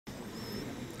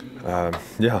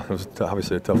Yeah, it was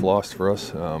obviously a tough loss for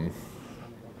us.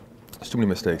 There's too many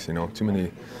mistakes, too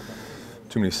many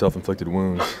self-inflicted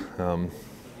wounds.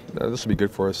 This will be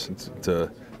good for us. It's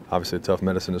obviously a tough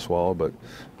medicine to swallow, but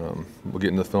we'll get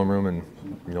in the film room and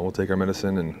we'll take our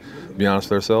medicine and be honest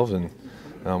with ourselves. And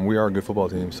we are a good football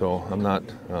team, so I'm not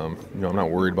I'm not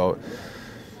worried about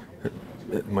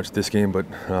much this game, but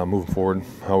moving forward,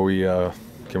 how we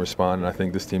can respond. And I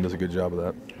think this team does a good job of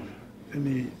that.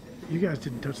 And you guys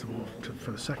didn't touch the ball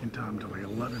for the second time until like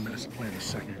 11 minutes to play in the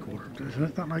second quarter.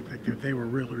 It's not like they were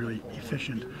really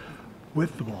efficient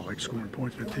with the ball, like scoring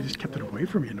points, but they just kept it away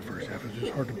from you in the first half. It was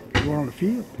just hard to go on the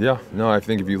field. Yeah, no, I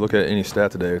think if you look at any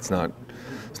stat today, it's not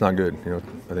good.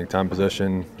 I think time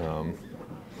possession,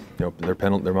 their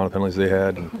amount of penalties they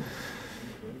had,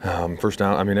 and first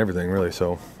down. I mean everything really.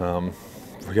 So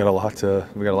we got a lot to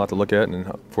look at, and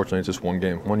unfortunately, it's just one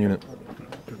game, one unit.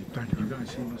 Thank you. You guys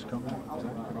seen this coming?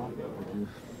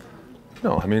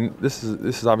 No, I mean this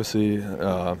is obviously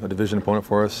a division opponent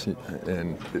for us,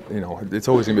 and it's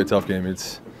always going to be a tough game.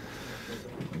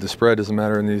 The spread doesn't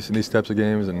matter in these types of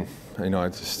games, and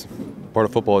it's just part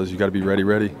of football is you got to be ready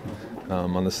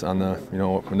when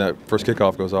that first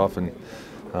kickoff goes off, and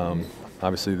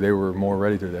obviously they were more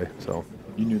ready today. So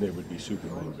you knew they would be super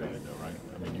motivated, though, right?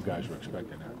 I mean, you guys were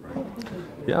expecting that, right?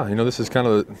 Yeah, this is kind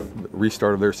of the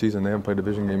restart of their season. They haven't played a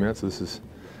division game yet, so this is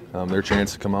their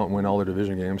chance to come out and win all their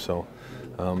division games. So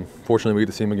fortunately, we get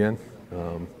to see them again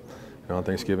on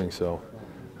Thanksgiving. So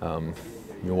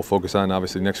we'll focus on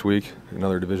obviously next week,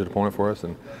 another division opponent for us,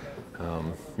 and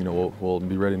we'll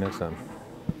be ready next time.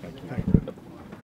 Thank you.